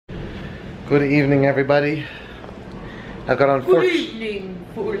Good evening, everybody. I've got Good evening,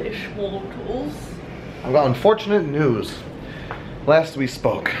 foolish mortals. I've got unfortunate news. Last we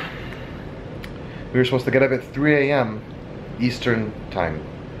spoke, we were supposed to get up at 3 a.m. Eastern time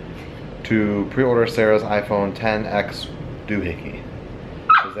to pre-order Sarah's iPhone XS doohickey.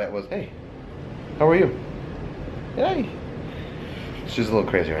 Because that was, hey, how are you? Hey. She's a little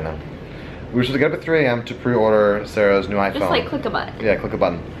crazy right now. We were supposed to get up at 3 a.m. to pre-order Sarah's new iPhone. Just like click a button. Yeah, click a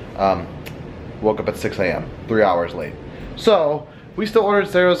button. Woke up at 6 a.m., 3 hours late. So, we still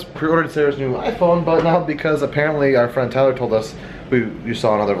pre-ordered Sarah's new iPhone, but now because apparently our friend Tyler told us, you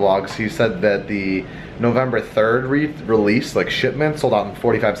saw in other vlogs, he said that the November 3rd release, like shipment, sold out in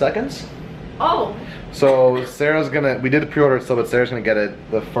 45 seconds. Oh. So Sarah's we did pre-order it still, but Sarah's gonna get it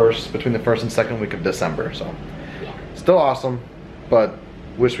between the 1st and 2nd week of December, so. Yeah. Still awesome, but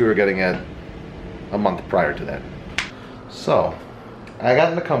wish we were getting it a month prior to that. So, I got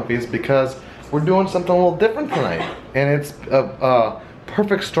in the comfies because we're doing something a little different tonight, and it's a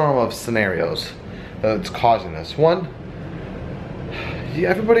perfect storm of scenarios that's causing this. One,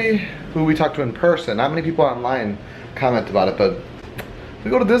 everybody who we talk to in person, not many people online comment about it, but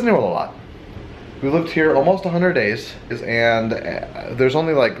we go to Disney World a lot. We lived here almost 100 days, and there's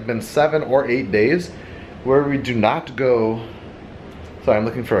only like been 7 or 8 days where we do not go. Sorry, I'm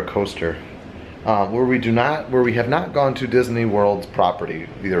looking for a coaster. Where we have not gone to Disney World's property,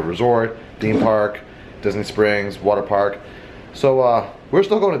 either resort, theme park, Disney Springs, water park. So we're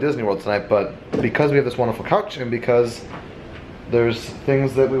still going to Disney World tonight, but because we have this wonderful couch and because there's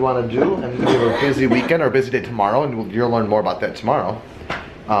things that we want to do and we have a busy weekend or a busy day tomorrow, and you'll learn more about that tomorrow.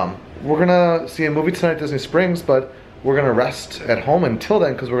 We're gonna see a movie tonight at Disney Springs, but we're gonna rest at home until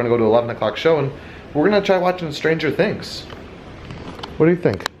then because we're gonna go to 11 o'clock show, and we're gonna try watching Stranger Things. What do you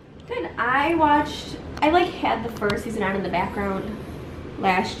think? Good. I had the first season on in the background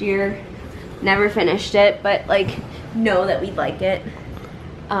last year. Never finished it, but know that we'd like it.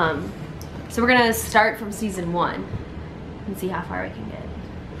 So we're gonna start from season 1 and see how far we can get.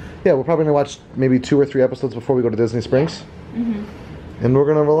 Yeah, we're probably gonna watch maybe 2 or 3 episodes before we go to Disney Springs. Mm-hmm. And we're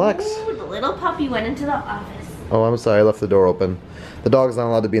gonna relax. Ooh, the little puppy went into the office. Oh, I'm sorry, I left the door open. The dog's not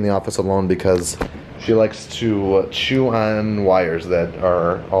allowed to be in the office alone because she likes to chew on wires that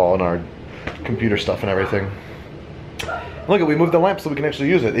are all in our computer stuff and everything. Look, we moved the lamp so we can actually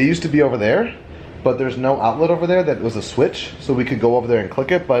use it. It used to be over there, but there's no outlet over there that was a switch, so we could go over there and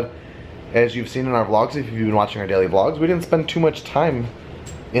click it, but as you've seen in our vlogs, if you've been watching our daily vlogs, we didn't spend too much time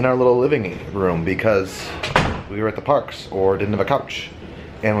in our little living room because we were at the parks or didn't have a couch.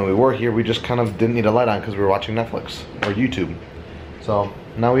 And when we were here, we just kind of didn't need a light on because we were watching Netflix or YouTube. So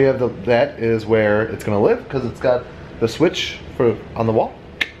now we have that is where it's gonna live because it's got the switch on the wall.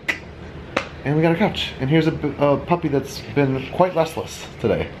 And we got a couch. And here's a puppy that's been quite restless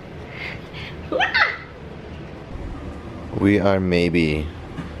today. We are maybe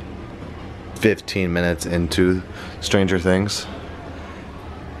 15 minutes into Stranger Things.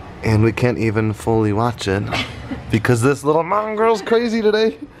 And we can't even fully watch it because this little mom girl's crazy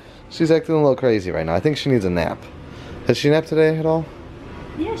today. She's acting a little crazy right now. I think she needs a nap. Has she napped today at all?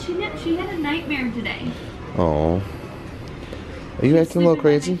 Yeah, she had a nightmare today. Oh. Are you acting a little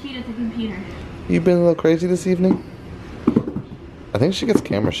crazy? At the computer. You been a little crazy this evening? I think she gets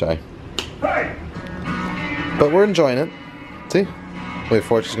camera shy. Hey! But we're enjoying it. See? Wait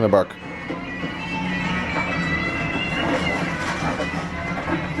for it, she's gonna bark.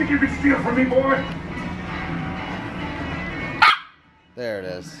 Think you can steal from me, boy? There it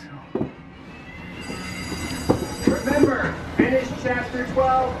is. Remember, finish chapter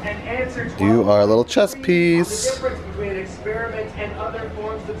 12 and answer 12. You are a little chess piece. The difference between experiment and other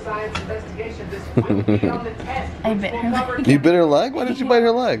forms of science investigation. This will be on the test. I bit her leg. You bit her leg? Why did you bite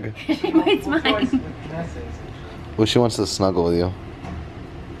her leg? She bites mine. Well, she wants to snuggle with you.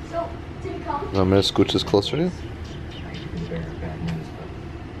 So, did you come? You want me to scooch this closer to you?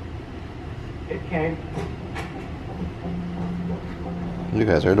 It came. You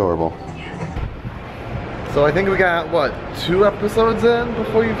guys are adorable. So I think we got, what, 2 episodes in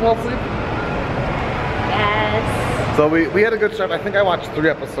before you fell asleep? Yes. So we had a good start. I think I watched 3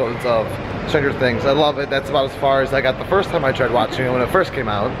 episodes of Stranger Things. I love it. That's about as far as I got the first time I tried watching it when it first came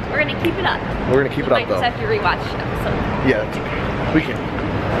out. We're gonna keep it up. We're gonna keep it up though. We might just have to rewatch episodes. Yeah, that's okay. We can.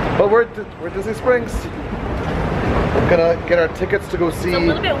 But we're at Disney Springs. We're gonna get our tickets to go see. It's a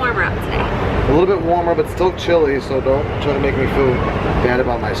little bit warmer out today. A little bit warmer, but still chilly, so don't try to make me feel bad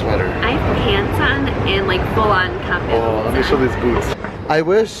about my sweater. I have pants on and full on combat. Oh, let me show these boots. I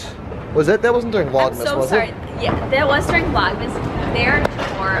wish, that wasn't during Vlogmas, I'm so was sorry. it? Yeah, that was during Vlogmas. They're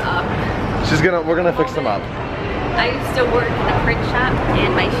tore up. We're gonna fix them up. I used to work in a print shop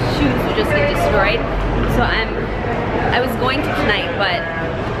and my shoes would just get destroyed. So I was going to tonight, but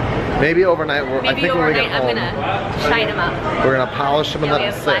maybe overnight. I maybe think when we overnight get home, I'm gonna shine them up. we're gonna polish them and Yeah, let we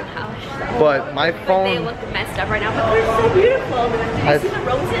them have sit. black polish. But my They phone, look messed up right now, but they're so beautiful. Did you see the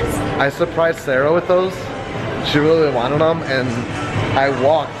roses? I surprised Sarah with those. She really wanted them, and I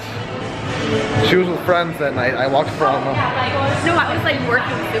walked. She was with friends that night. I walked from. No, I was like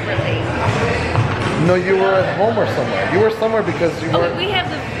working super late. No, you were at home or somewhere. You were somewhere because you were. Oh, we have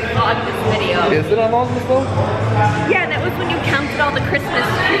the Vlogmas video. Is it on Vlogmas though? Yeah, that was when you counted all the Christmas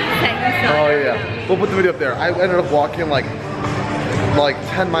trees that you saw. Oh yeah. We'll put the video up there. I ended up walking like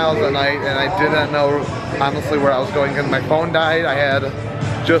 10 miles a night, and I didn't know honestly where I was going because my phone died. I had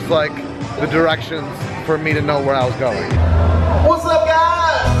just like the directions for me to know where I was going. What's up, guys?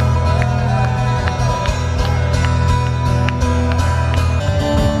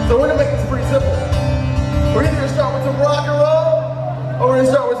 So we're gonna make this pretty simple. We're either gonna start with some rock and roll, or we're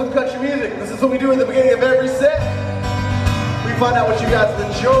gonna start with some country music. This is what we do at the beginning of every set. We find out what you guys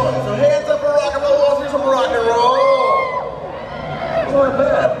enjoy. So hands up for rock and roll. Let's do some rock and roll. Not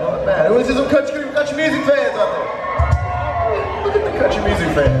bad, not bad. Who is some country music fans out there? Look at the country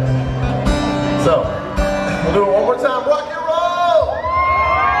music fans. So, we'll do it one more time. Rock and roll!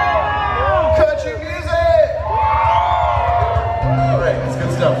 Country music! Alright, that's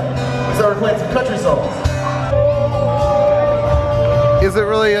good stuff. We started playing some country songs. Is it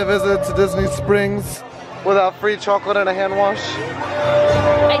really a visit to Disney Springs without free chocolate and a hand wash?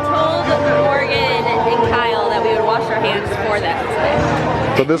 I told Morgan and Kyle that we would wash our hands before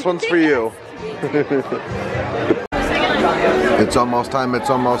that. So this one's for you. It's almost time, it's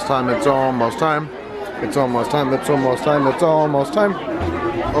almost time, it's almost time. It's almost time, it's almost time, it's almost time.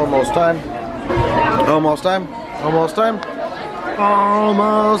 Almost time. Almost time. Almost time.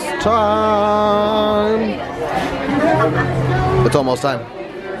 Almost time. It's almost time.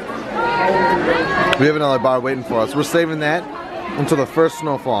 We have another bar waiting for us. We're saving that until the first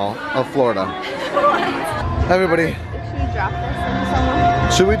snowfall of Florida. Everybody. Should we drop this in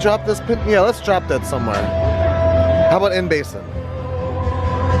somewhere? Should we drop this pin? Yeah, let's drop that somewhere. How about in Basin?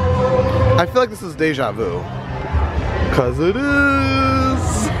 I feel like this is deja vu. Cause it is.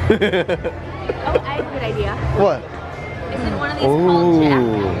 Oh, I have a good idea. What? Is it one of these called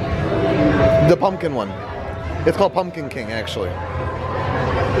Jack? The pumpkin one. It's called Pumpkin King, actually.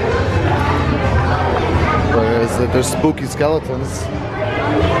 Where is it? There's spooky skeletons.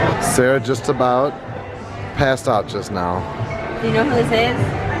 Sarah just about passed out just now. Do you know who this is?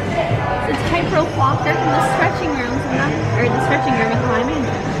 It's a tightrope walker from the stretching room, or the stretching room at Climbing.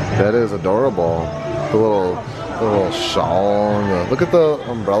 That is adorable. The little shawl. And look at the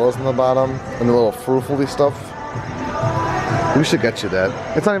umbrellas on the bottom and the little frou-frou stuff. We should get you that.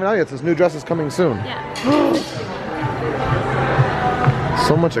 It's not even out yet. This new dress is coming soon. Yeah.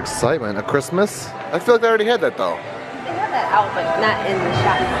 So much excitement. A Christmas? I feel like they already had that though. They have that out, but not in the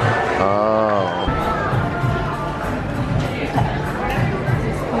shop. Oh.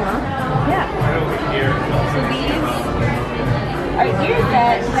 Yeah. So these are ears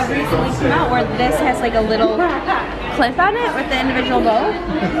that have recently come out where this has like a little clip on it with the individual bow.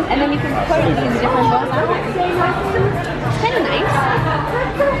 And then you can put these different bows on it. It's kind of nice.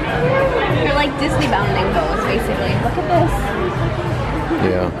 They're like Disney bounding bows basically. Look at this.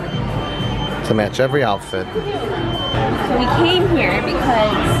 Yeah. To match every outfit. So we came here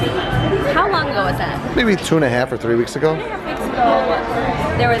because, how long ago was that? Maybe 2.5 or 3 weeks ago. 2.5 weeks ago,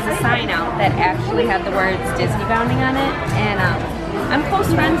 there was a sign out that actually had the words Disney bounding on it, and I'm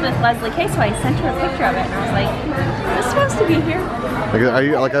close friends with Leslie Kay, so I sent her a picture of it, and I was like, "It's supposed to be here."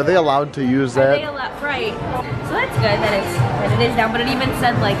 Are they allowed to use Are that? they allowed? Right. So that's good that it is down, but it even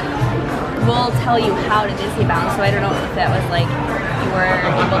said like, "We'll tell you how to Disney bound." So I don't know if that was like you were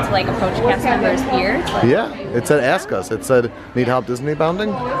able to like approach cast members here. Yeah, it said ask us. It said need help Disney bounding?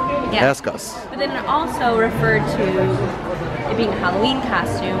 Yeah. Ask us. But then it also referred to it being a Halloween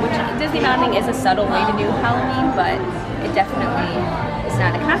costume, which Disney bounding is a subtle way to do Halloween, but it definitely is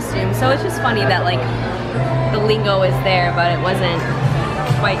not a costume. So it's just funny that like the lingo is there, but it wasn't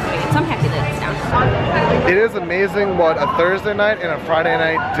quite doing it. So I'm happy that it's down. It is amazing what a Thursday night and a Friday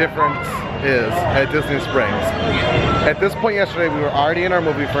night difference is at Disney Springs. At this point yesterday, we were already in our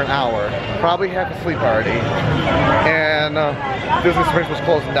movie for an hour, probably half asleep already, and Disney Springs was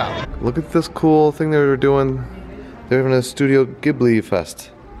closing down. Look at this cool thing they were doing. They're having a Studio Ghibli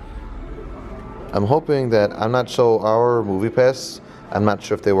Fest. I'm hoping that, I'm not sure our movie pass, I'm not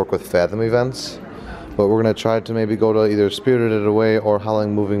sure if they work with Fathom events, but we're gonna try to maybe go to either Spirited Away or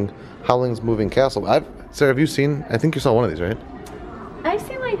Howling's Moving Castle. Sarah, have you seen, I think you saw one of these, right? I've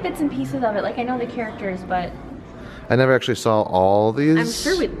seen like bits and pieces of it, like I know the characters, but I never actually saw all these. I'm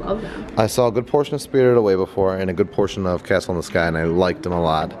sure we'd love them. I saw a good portion of Spirited Away before and a good portion of Castle in the Sky, and I liked them a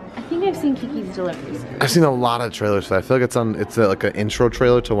lot. I think I've seen Kiki's Delivery Service. I've seen a lot of trailers for that. I feel like it's like an intro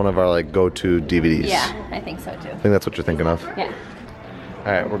trailer to one of our like go-to DVDs. Yeah, I think so too. I think that's what you're thinking of. Yeah.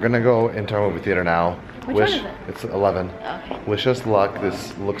 All right, we're gonna go into our movie theater now. Which one is it? It's 11. Okay. Wish us luck.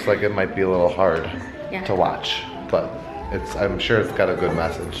 This looks like it might be a little hard Yeah. to watch, but I'm sure it's got a good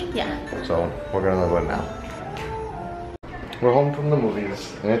message. Yeah. So we're gonna go in now. We're home from the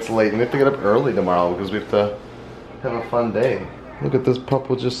movies, and it's late, and we have to get up early tomorrow because we have to have a fun day. Look at this pup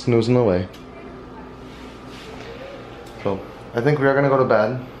was just snoozing away. So I think we are gonna go to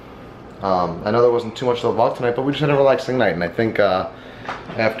bed. I know there wasn't too much to the vlog tonight, but we just had a relaxing night, and I think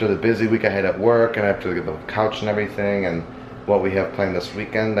after the busy week I had at work, and after the couch and everything, and what we have planned this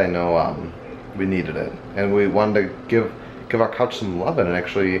weekend, I know we needed it, and we wanted to give our couch some love and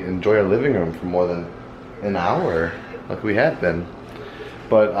actually enjoy our living room for more than an hour, like we had been.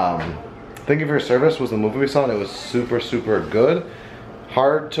 But Thank You for Your Service was the movie we saw, and it was super, super good.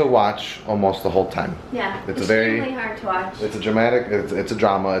 Hard to watch almost the whole time. Yeah, it's extremely hard to watch. It's a dramatic, it's a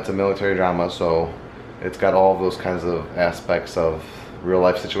drama, it's a military drama, so it's got all of those kinds of aspects of real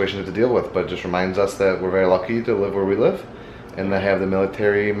life situations to deal with, but it just reminds us that we're very lucky to live where we live and to have the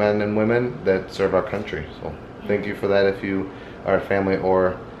military men and women that serve our country. So thank you for that if you are a family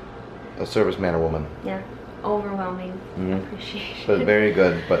or a serviceman or woman. Yeah, overwhelming appreciation. But very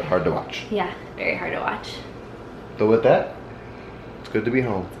good, but hard to watch. Yeah, very hard to watch. So with that, it's good to be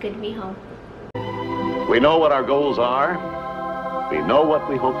home. It's good to be home. We know what our goals are. We know what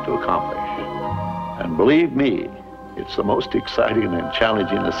we hope to accomplish. And believe me, it's the most exciting and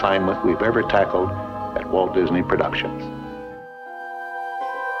challenging assignment we've ever tackled at Walt Disney Productions.